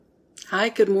Hi,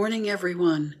 good morning,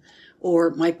 everyone. Or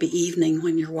it might be evening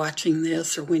when you're watching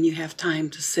this or when you have time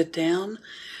to sit down.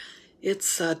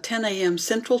 It's 10 a.m.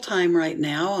 Central Time right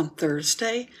now on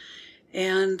Thursday,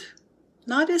 and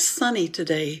not as sunny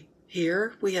today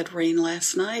here. We had rain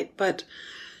last night, but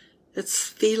it's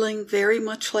feeling very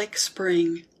much like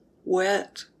spring.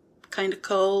 Wet, kind of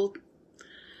cold,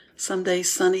 some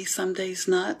days sunny, some days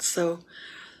not, so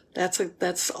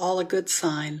that's all a good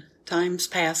sign. Time's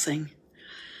passing.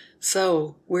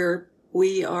 So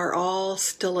we are all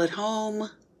still at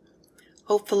home.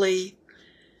 Hopefully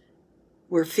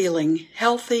we're feeling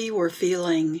healthy, we're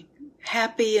feeling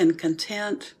happy and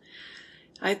content.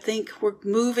 I think we're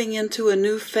moving into a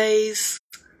new phase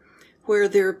where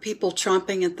there are people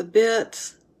chomping at the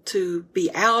bit to be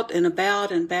out and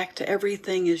about and back to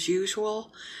everything as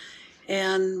usual.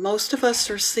 And most of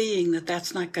us are seeing that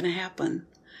that's not going to happen.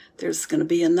 There's going to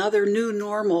be another new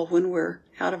normal when we're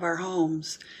out of our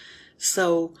homes.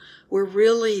 So we're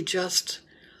really just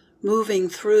moving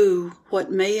through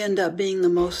what may end up being the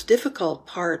most difficult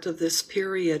part of this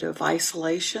period of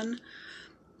isolation.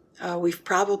 We've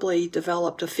probably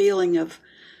developed a feeling of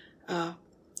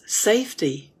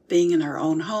safety being in our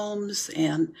own homes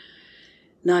and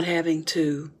not having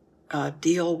to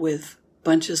deal with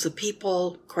bunches of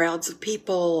people, crowds of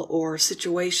people, or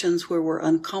situations where we're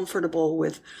uncomfortable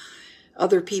with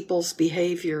other people's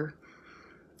behavior.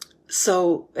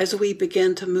 So as we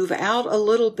begin to move out a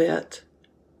little bit,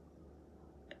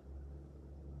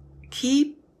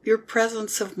 keep your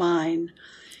presence of mind,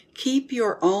 keep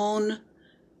your own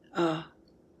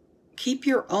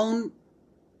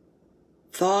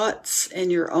thoughts and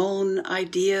your own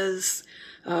ideas.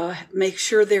 Make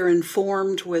sure they're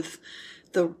informed with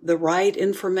the right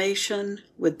information,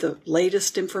 with the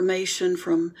latest information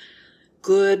from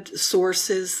good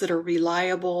sources that are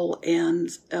reliable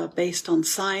and based on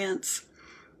science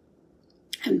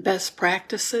and best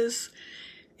practices,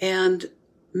 and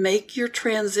make your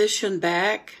transition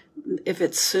back, if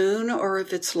it's soon or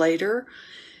if it's later,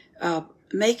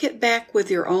 make it back with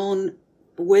your own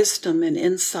wisdom and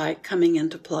insight coming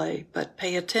into play, but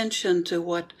pay attention to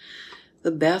what the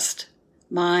best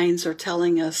minds are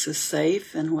telling us is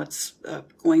safe and what's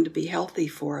going to be healthy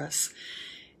for us.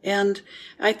 And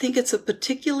I think it's a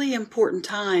particularly important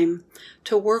time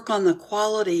to work on the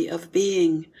quality of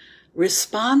being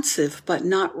responsive but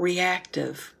not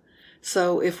reactive.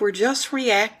 So if we're just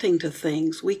reacting to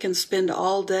things, we can spend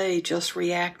all day just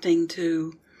reacting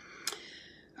to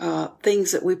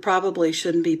things that we probably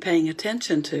shouldn't be paying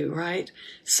attention to, right?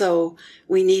 So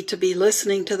we need to be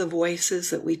listening to the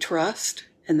voices that we trust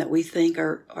and that we think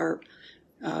are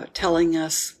telling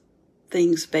us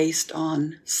things based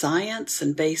on science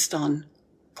and based on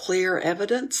clear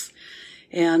evidence,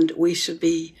 and we should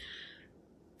be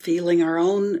feeling our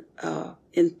own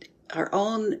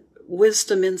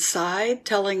wisdom inside,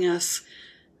 telling us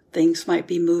things might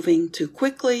be moving too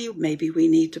quickly. Maybe we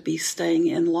need to be staying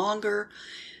in longer.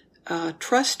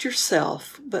 Trust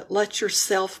yourself, but let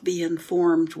yourself be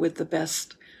informed with the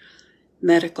best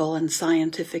medical and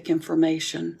scientific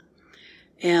information,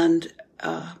 and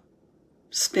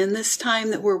spend this time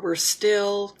that we're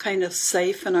still kind of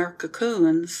safe in our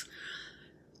cocoons,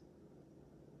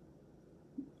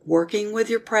 working with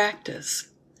your practice,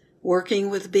 working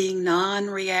with being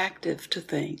non-reactive to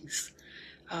things,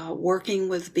 working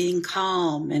with being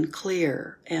calm and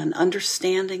clear and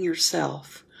understanding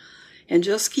yourself, and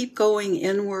just keep going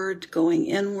inward.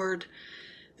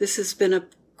 This has been a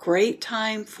great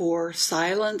time for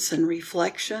silence and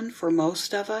reflection for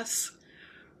most of us.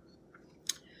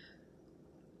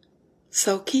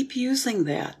 So keep using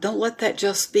that. Don't let that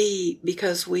just be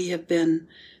because we have been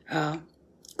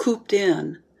cooped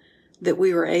in, that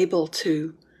we were able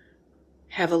to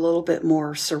have a little bit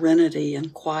more serenity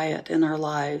and quiet in our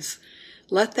lives.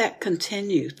 Let that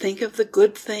continue. Think of the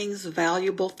good things,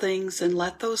 valuable things, and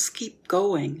let those keep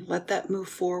going. Let that move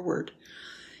forward.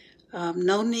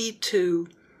 No need to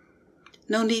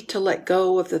let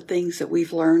go of the things that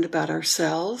we've learned about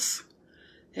ourselves.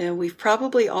 And we've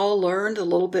probably all learned a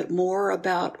little bit more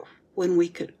about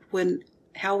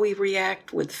how we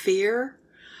react with fear.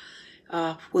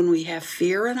 When we have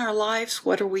fear in our lives,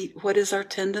 what is our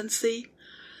tendency?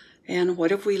 And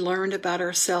what have we learned about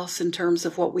ourselves in terms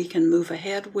of what we can move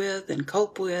ahead with and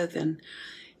cope with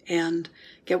and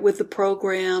get with the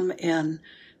program? And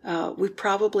we've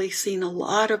probably seen a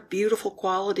lot of beautiful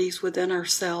qualities within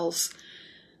ourselves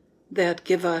that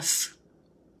give us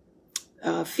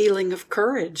a feeling of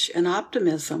courage and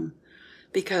optimism,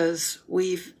 because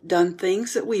we've done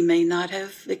things that we may not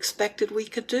have expected we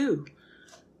could do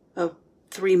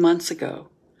 3 months ago.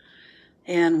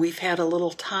 And we've had a little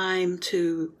time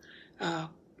to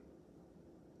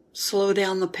slow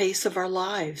down the pace of our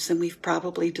lives, and we've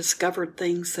probably discovered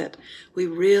things that we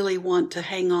really want to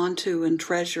hang on to and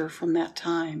treasure from that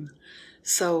time.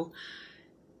 So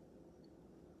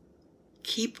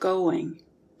keep going.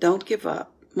 Don't give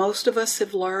up. Most of us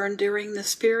have learned during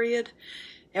this period,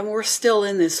 and we're still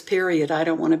in this period. I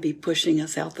don't want to be pushing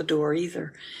us out the door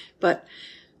either. But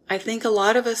I think a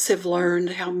lot of us have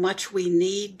learned how much we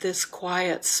need this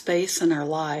quiet space in our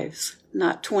lives,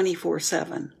 not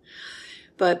 24/7.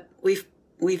 But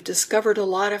we've discovered a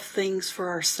lot of things for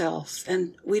ourselves,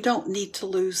 and we don't need to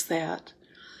lose that.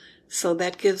 So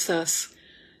that gives us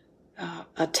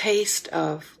a taste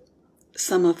of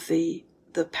some of the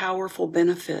powerful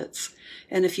benefits.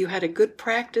 And if you had a good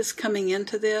practice coming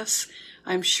into this,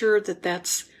 I'm sure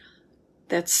that's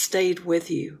stayed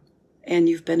with you, and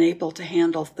you've been able to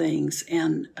handle things,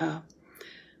 and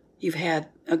you've had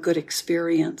a good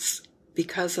experience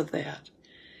because of that.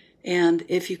 And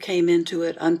if you came into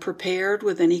it unprepared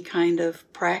with any kind of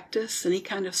practice, any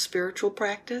kind of spiritual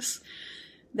practice,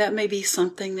 that may be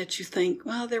something that you think,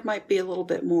 well, there might be a little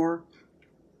bit more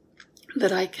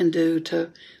that I can do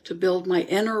to build my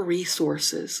inner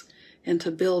resources and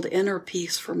to build inner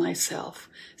peace for myself.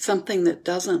 Something that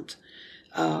doesn't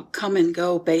come and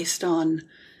go based on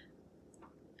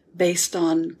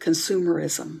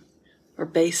consumerism, or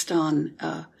based on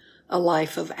a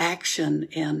life of action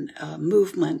and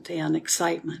movement and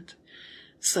excitement.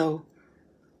 So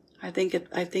I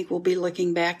think we'll be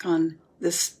looking back on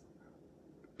this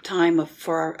time of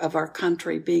our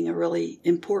country being a really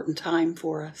important time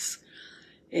for us,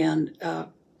 and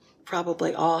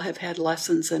probably all have had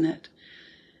lessons in it.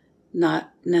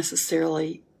 Not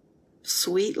necessarily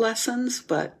sweet lessons,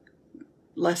 but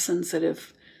lessons that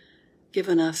have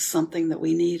given us something that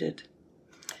we needed.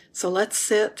 So let's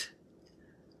sit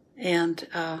and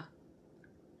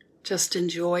just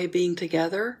enjoy being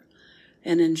together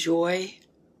and enjoy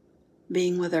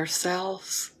being with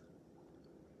ourselves.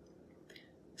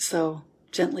 So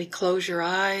gently close your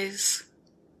eyes.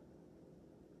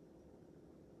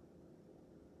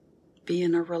 Be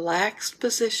in a relaxed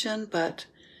position, but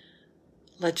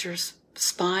let your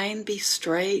spine be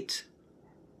straight.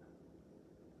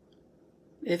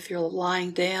 If you're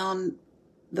lying down,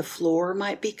 the floor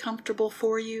might be comfortable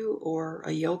for you, or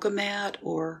a yoga mat,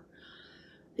 or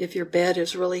if your bed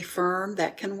is really firm,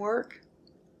 that can work.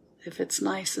 If it's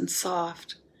nice and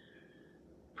soft,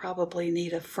 probably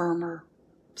need a firmer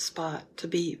spot to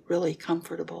be really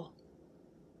comfortable.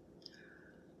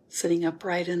 Sitting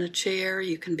upright in a chair,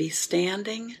 you can be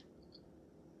standing.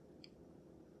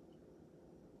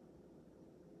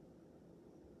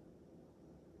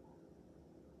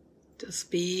 Just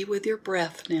be with your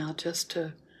breath now, just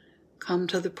to come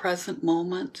to the present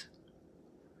moment.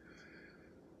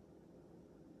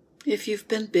 If you've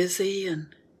been busy and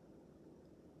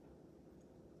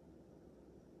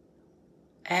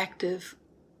active,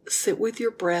 sit with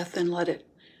your breath and let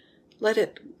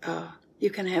it, you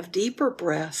can have deeper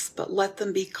breaths, but let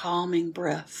them be calming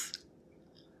breaths.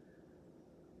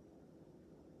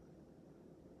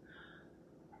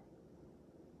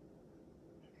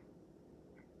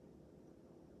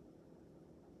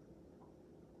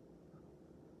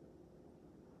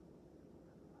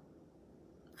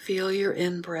 Feel your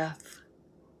in-breath.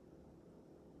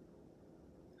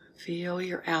 Feel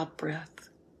your out-breath.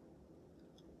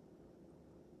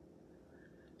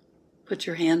 Put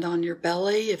your hand on your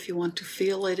belly if you want to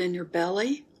feel it in your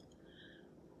belly.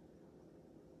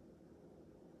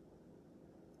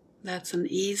 That's an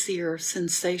easier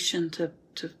sensation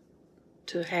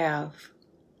to have.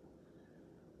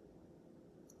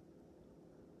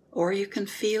 Or you can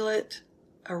feel it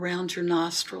around your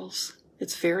nostrils.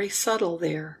 It's very subtle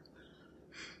there.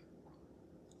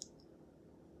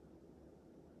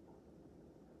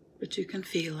 But you can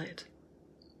feel it.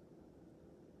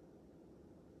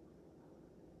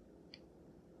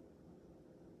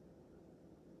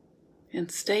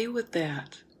 And stay with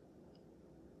that.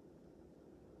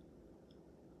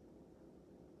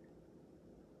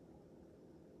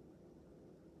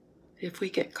 If we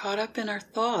get caught up in our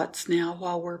thoughts now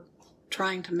while we're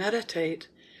trying to meditate,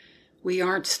 we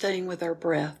aren't staying with our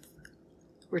breath.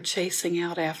 We're chasing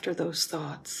out after those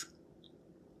thoughts.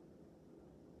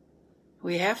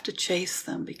 We have to chase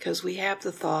them because we have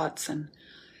the thoughts, and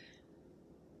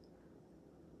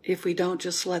if we don't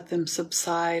just let them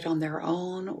subside on their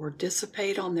own or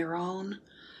dissipate on their own,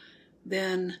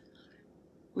 then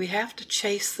we have to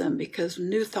chase them because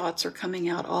new thoughts are coming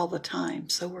out all the time.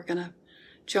 So we're going to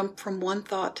jump from one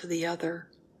thought to the other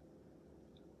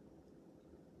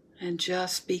and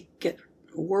just get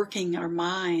working our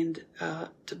mind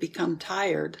to become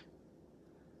tired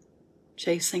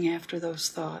chasing after those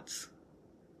thoughts.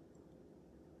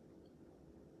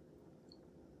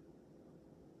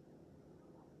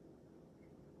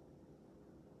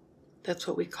 That's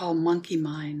what we call monkey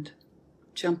mind,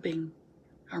 jumping.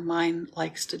 Our mind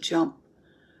likes to jump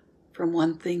from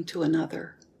one thing to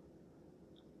another.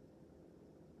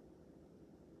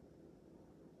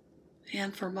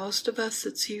 And for most of us,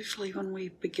 it's usually when we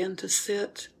begin to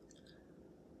sit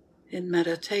in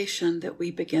meditation that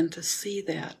we begin to see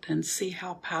that and see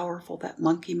how powerful that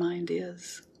monkey mind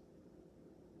is.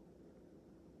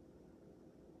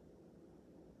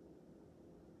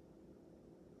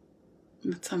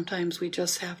 But sometimes we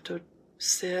just have to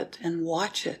sit and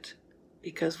watch it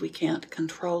because we can't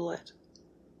control it.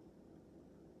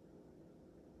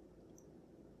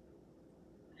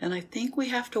 And I think we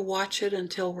have to watch it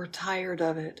until we're tired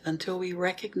of it, until we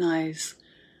recognize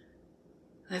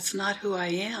that's not who I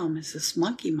am, is this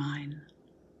monkey mind.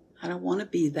 I don't want to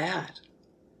be that.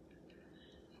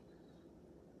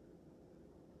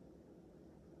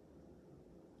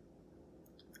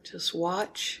 Just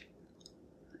watch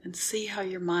and see how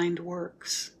your mind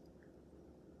works.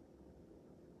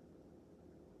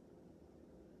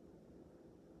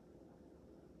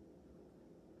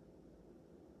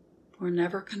 We're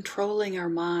never controlling our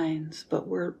minds, but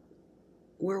we're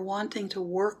wanting to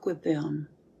work with them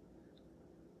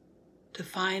to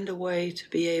find a way to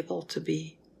be able to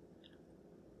be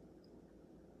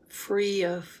free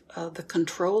of the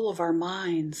control of our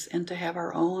minds and to have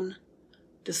our own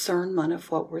discernment of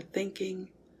what we're thinking,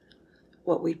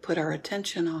 what we put our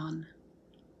attention on.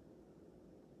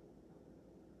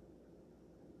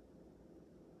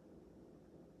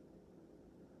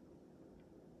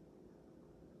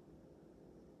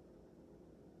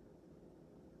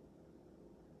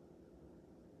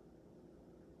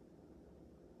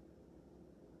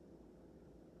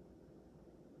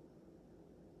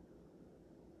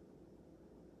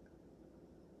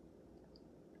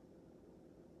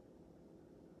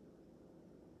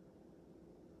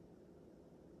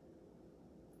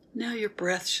 Now your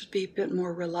breath should be a bit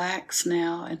more relaxed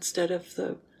now. Instead of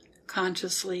the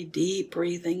consciously deep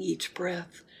breathing each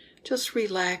breath, just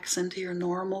relax into your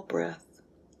normal breath.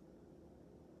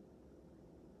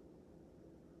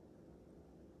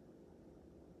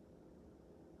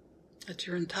 Let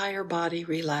your entire body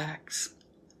relax.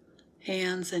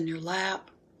 Hands in your lap.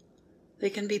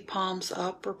 They can be palms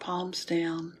up or palms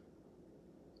down.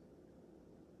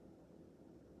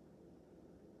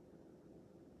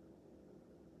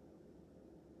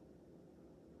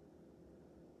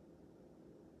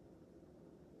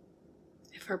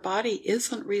 If our body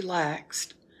isn't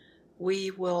relaxed, we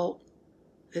will,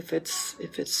 if it's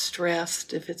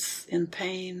stressed, if it's in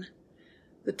pain,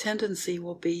 the tendency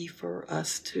will be for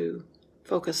us to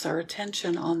focus our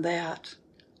attention on that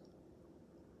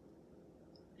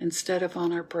instead of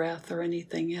on our breath or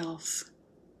anything else.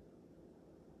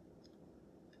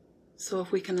 So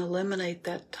if we can eliminate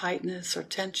that tightness or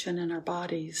tension in our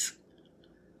bodies,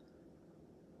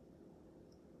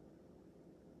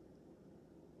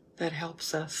 that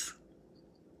helps us.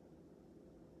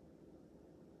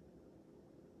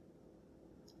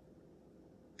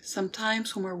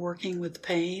 Sometimes when we're working with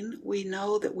pain, we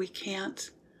know that we can't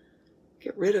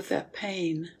get rid of that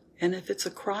pain. And if it's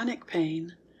a chronic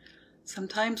pain,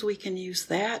 sometimes we can use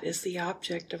that as the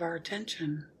object of our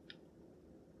attention.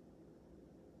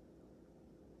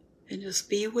 And just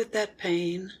be with that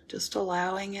pain, just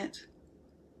allowing it.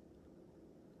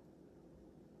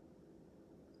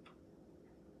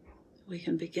 We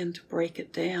can begin to break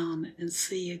it down and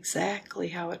see exactly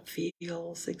how it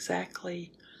feels,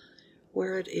 exactly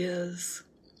where it is,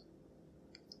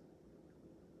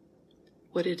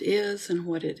 what it is and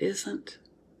what it isn't.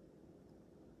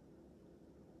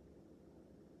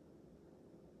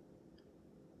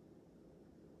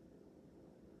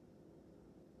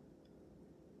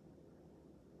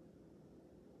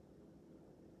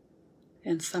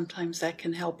 And sometimes that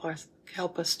can help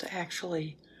us to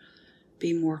actually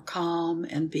be more calm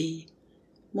and be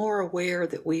more aware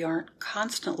that we aren't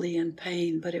constantly in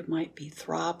pain, but it might be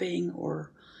throbbing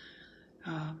or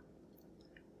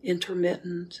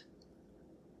intermittent.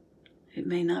 It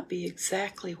may not be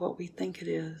exactly what we think it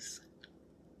is.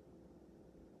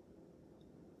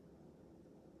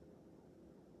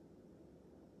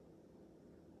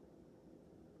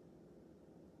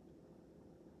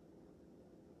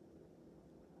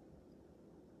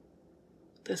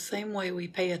 The same way we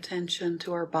pay attention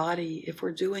to our body, if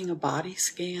we're doing a body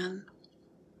scan,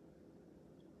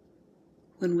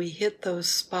 when we hit those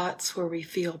spots where we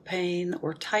feel pain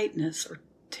or tightness or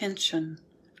tension,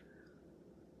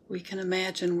 we can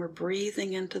imagine we're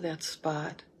breathing into that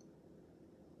spot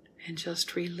and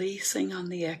just releasing on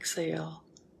the exhale.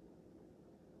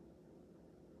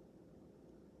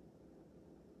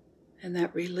 And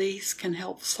that release can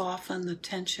help soften the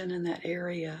tension in that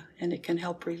area, and it can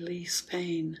help release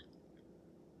pain.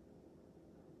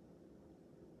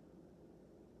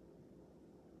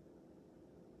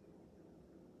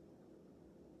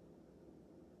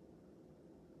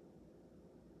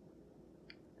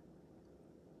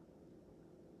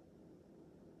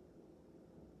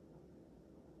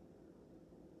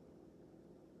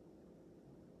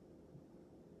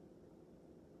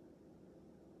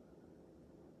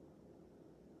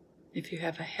 If you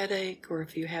have a headache or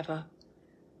if you have a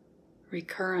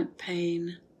recurrent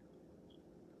pain,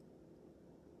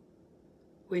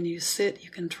 when you sit, you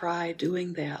can try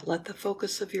doing that. Let the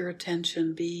focus of your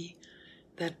attention be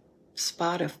that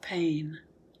spot of pain.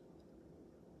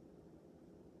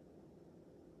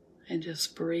 And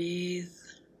just breathe.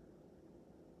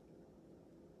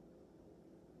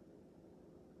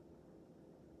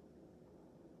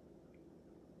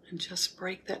 And just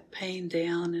break that pain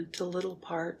down into little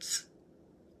parts.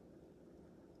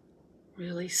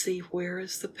 Really see where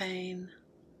is the pain.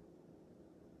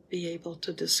 Be able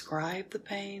to describe the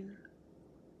pain.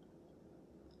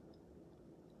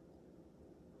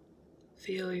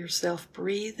 Feel yourself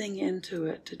breathing into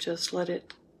it to just let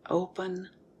it open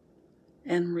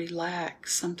and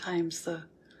relax. Sometimes the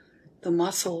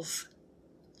muscles,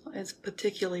 it's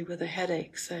particularly with a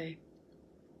headache, say,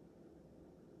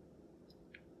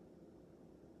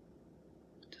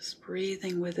 just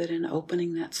breathing with it and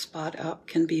opening that spot up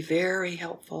can be very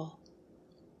helpful.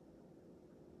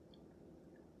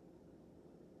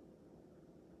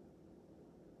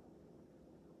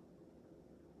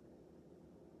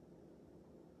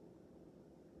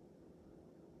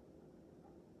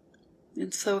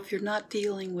 And so if you're not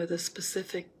dealing with a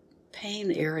specific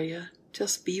pain area,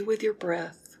 just be with your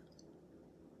breath.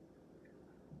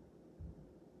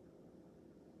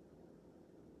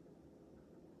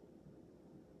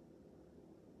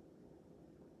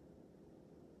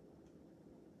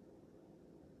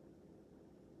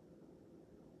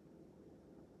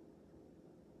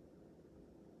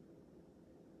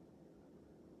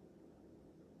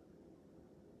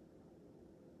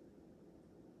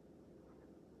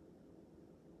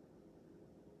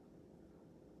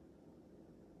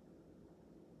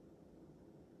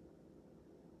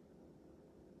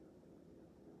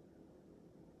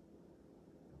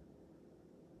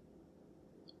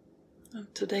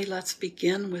 Today, let's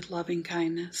begin with loving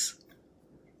kindness.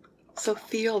 So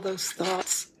feel those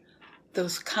thoughts,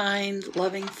 those kind,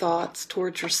 loving thoughts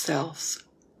towards yourselves.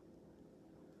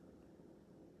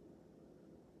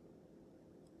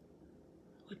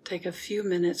 Would take a few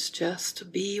minutes just to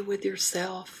be with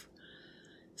yourself.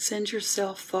 Send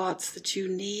yourself thoughts that you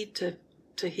need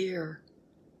to hear.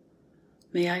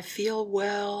 May I feel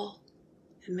well,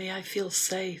 and may I feel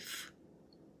safe.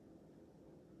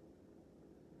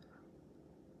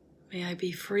 May I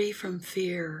be free from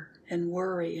fear and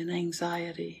worry and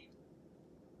anxiety.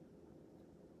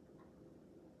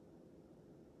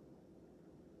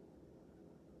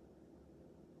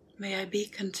 May I be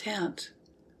content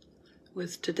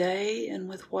with today and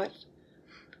with what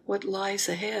lies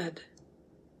ahead.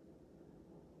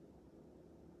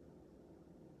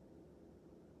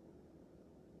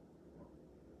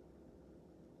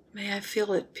 May I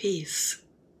feel at peace.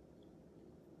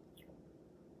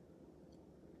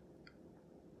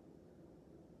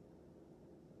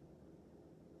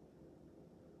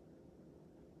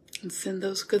 And send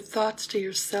those good thoughts to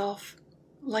yourself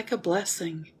like a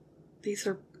blessing. These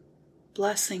are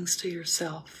blessings to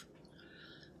yourself.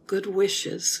 Good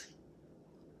wishes.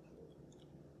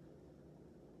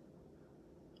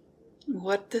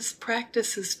 What this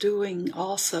practice is doing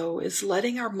also is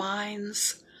letting our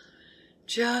minds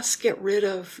just get rid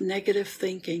of negative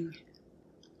thinking.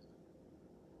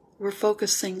 We're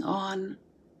focusing on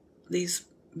these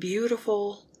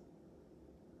beautiful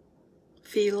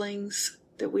feelings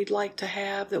that we'd like to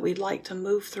have, that we'd like to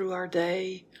move through our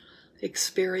day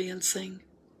experiencing.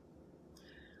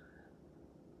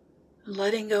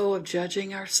 Letting go of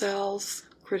judging ourselves,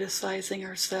 criticizing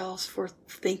ourselves for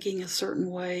thinking a certain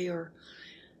way or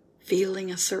feeling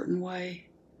a certain way.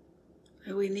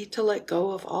 And we need to let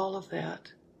go of all of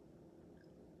that.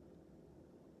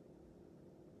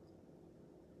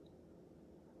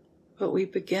 But we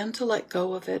begin to let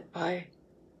go of it by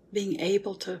being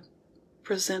able to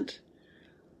present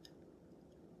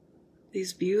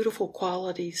these beautiful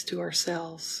qualities to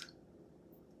ourselves.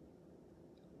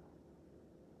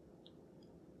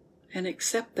 And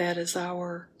accept that as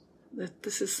that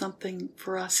this is something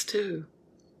for us too.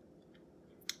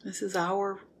 This is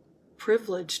our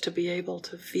privilege to be able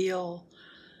to feel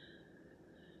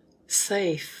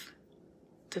safe,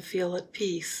 to feel at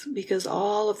peace, because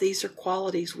all of these are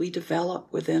qualities we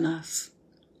develop within us.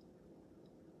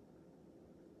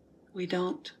 We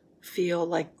don't feel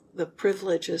like the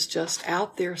privilege is just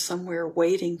out there somewhere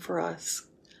waiting for us.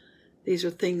 These are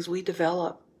things we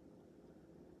develop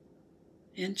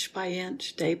inch by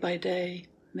inch, day by day,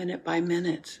 minute by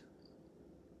minute.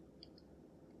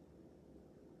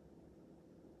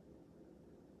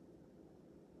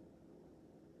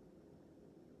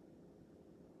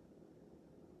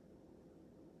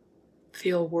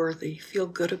 Feel worthy, feel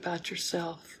good about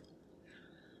yourself.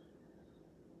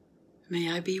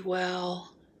 May I be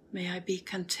well, may I be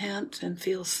content and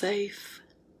feel safe,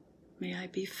 may I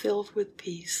be filled with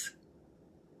peace.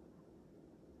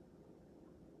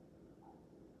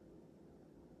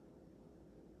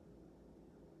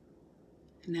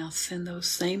 And now send those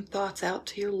same thoughts out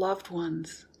to your loved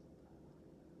ones.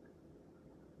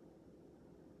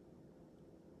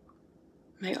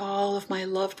 May all of my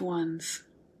loved ones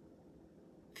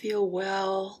feel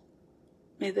well.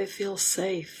 May they feel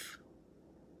safe.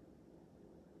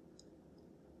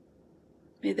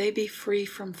 May they be free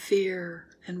from fear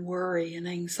and worry and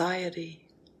anxiety.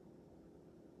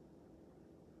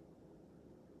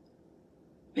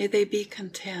 May they be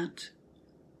content.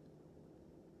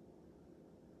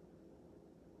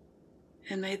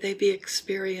 And may they be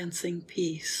experiencing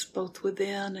peace, both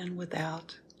within and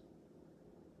without.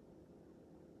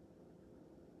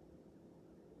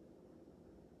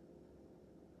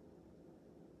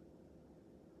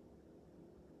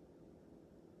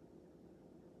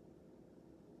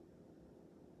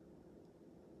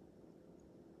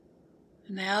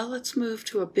 Now let's move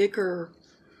to a bigger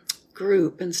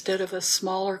group instead of a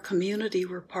smaller community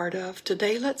we're part of.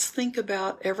 Today let's think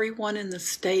about everyone in the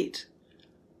state.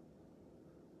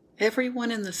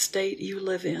 Everyone in the state you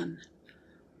live in.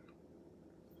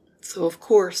 So of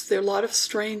course there are a lot of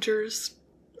strangers,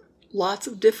 lots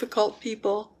of difficult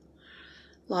people,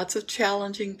 lots of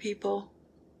challenging people.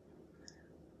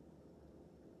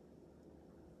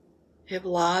 You have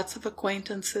lots of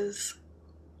acquaintances.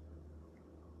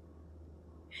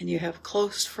 And you have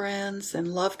close friends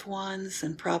and loved ones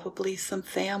and probably some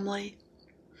family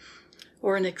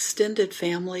or an extended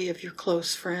family of your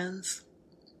close friends.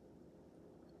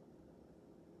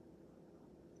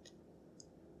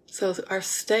 So our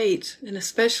state, and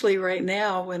especially right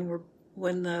now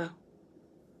when the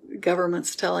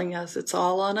government's telling us it's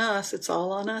all on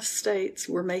us states,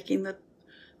 we're making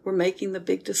the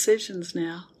big decisions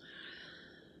now.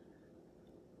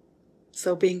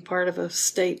 So being part of a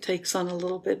state takes on a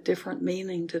little bit different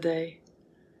meaning today.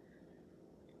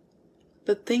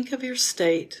 But think of your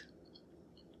state.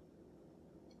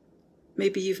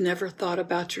 Maybe you've never thought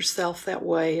about yourself that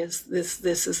way, as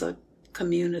this is a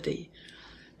community.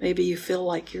 Maybe you feel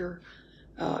like your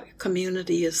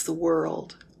community is the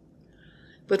world.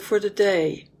 But for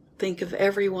today, think of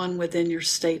everyone within your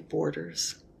state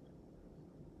borders.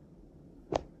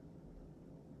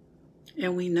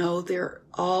 And we know there are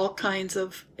all kinds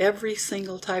of, every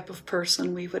single type of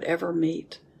person we would ever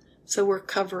meet. So we're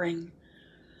covering,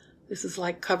 this is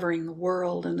like covering the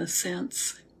world in a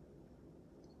sense.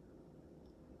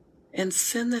 And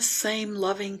send this same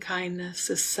loving kindness,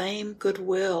 this same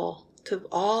goodwill to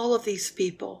all of these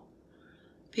people.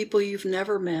 People you've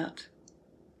never met.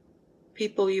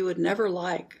 People you would never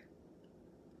like.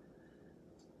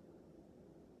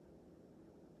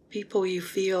 People you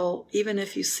feel, even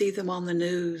if you see them on the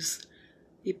news,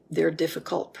 they're a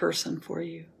difficult person for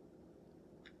you.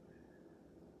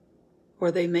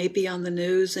 Or they may be on the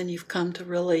news and you've come to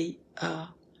really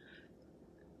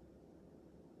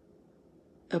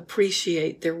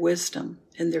appreciate their wisdom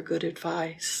and their good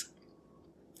advice.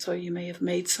 So you may have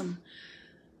made some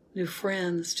new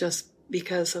friends just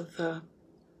because of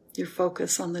your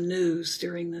focus on the news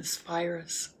during this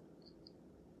virus.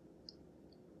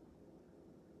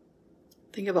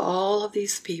 Think of all of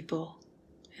these people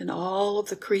and all of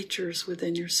the creatures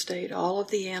within your state, all of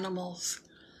the animals,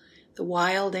 the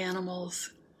wild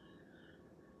animals,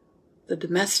 the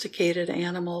domesticated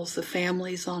animals, the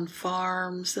families on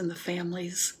farms and the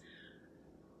families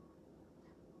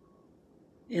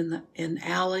in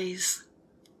alleys,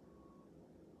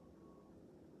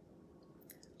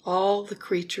 all the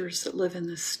creatures that live in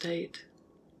this state,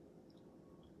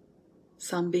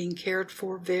 some being cared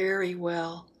for very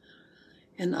well,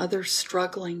 and others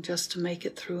struggling just to make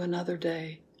it through another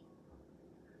day.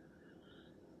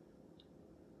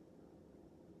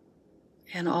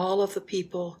 And all of the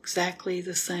people exactly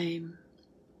the same.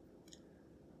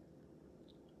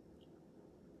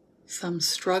 Some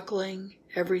struggling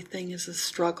everything is a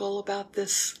struggle about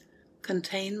this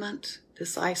containment,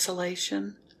 this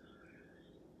isolation.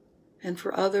 And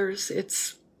for others,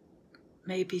 it's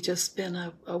maybe just been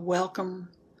a welcome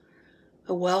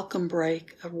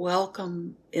break, a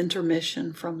welcome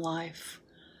intermission from life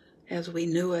as we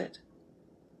knew it.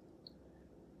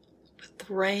 But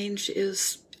the range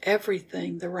is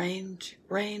everything. The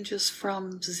range is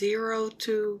from 0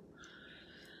 to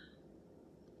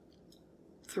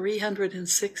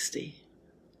 360.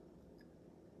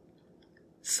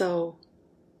 So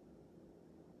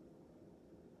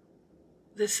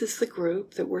this is the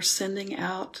group that we're sending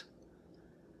out.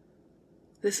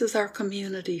 This is our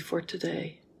community for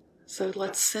today. So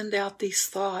let's send out these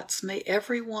thoughts. May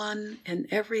everyone and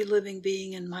every living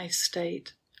being in my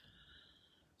state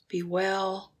be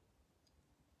well.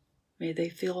 May they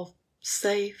feel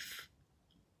safe,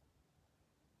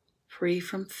 free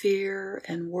from fear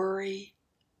and worry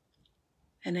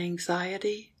and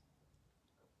anxiety,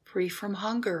 free from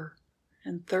hunger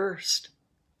and thirst,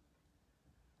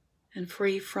 and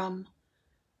free from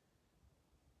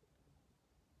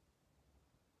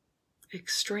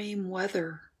extreme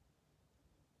weather.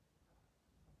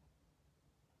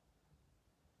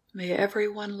 May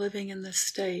everyone living in this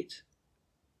state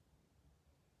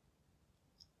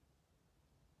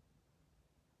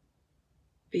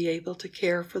be able to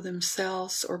care for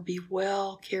themselves or be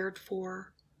well cared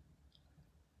for.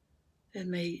 And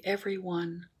may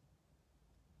everyone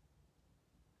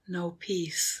know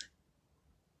peace.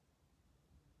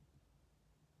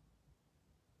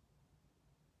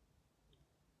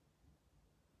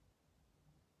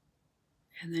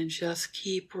 And then just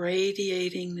keep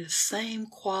radiating this same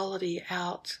quality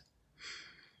out.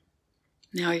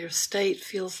 Now your state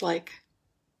feels like,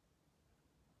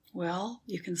 well,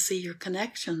 you can see your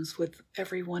connections with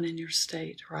everyone in your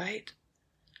state, right?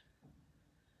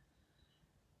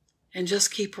 And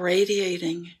just keep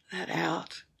radiating that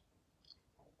out.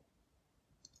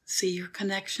 See your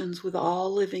connections with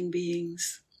all living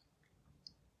beings.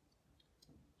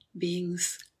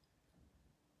 Beings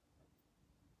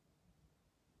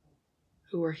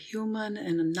who are human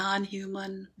and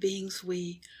non-human, beings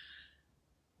we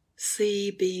see,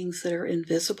 beings that are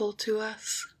invisible to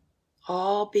us,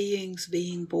 all beings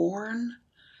being born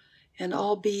and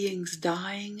all beings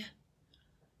dying.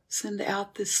 Send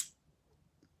out this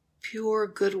pure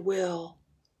goodwill.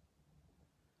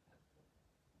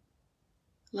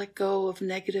 Let go of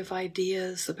negative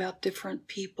ideas about different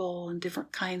people and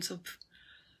different kinds of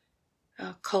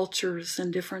cultures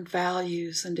and different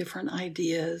values and different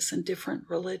ideas and different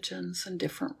religions and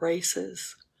different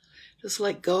races. Just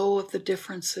let go of the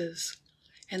differences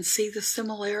and see the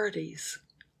similarities.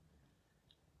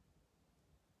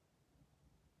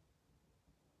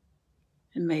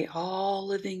 And may all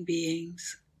living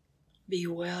beings be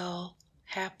well,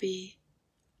 happy,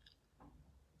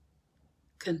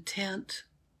 content,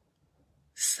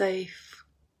 safe,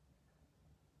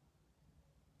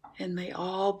 and may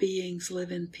all beings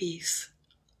live in peace.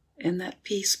 And that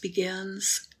peace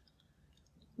begins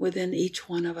within each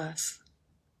one of us.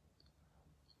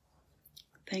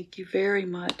 Thank you very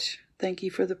much. Thank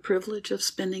you for the privilege of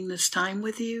spending this time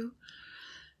with you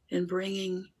and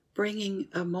bringing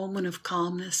a moment of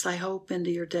calmness, I hope, into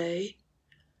your day.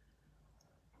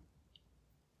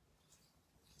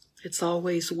 It's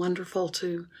always wonderful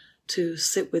to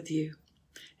sit with you.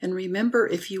 And remember,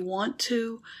 if you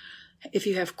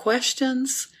have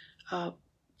questions,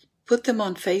 put them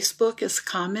on Facebook as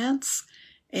comments,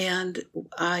 and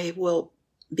I will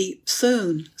be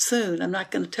soon, I'm not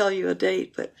going to tell you a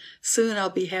date, but soon I'll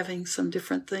be having some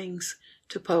different things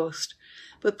to post.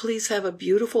 But please have a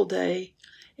beautiful day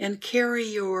and carry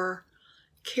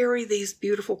these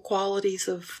beautiful qualities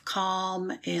of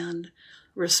calm and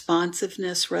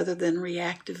responsiveness rather than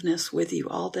reactiveness with you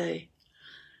all day.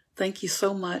 Thank you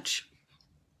so much.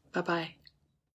 Bye-bye.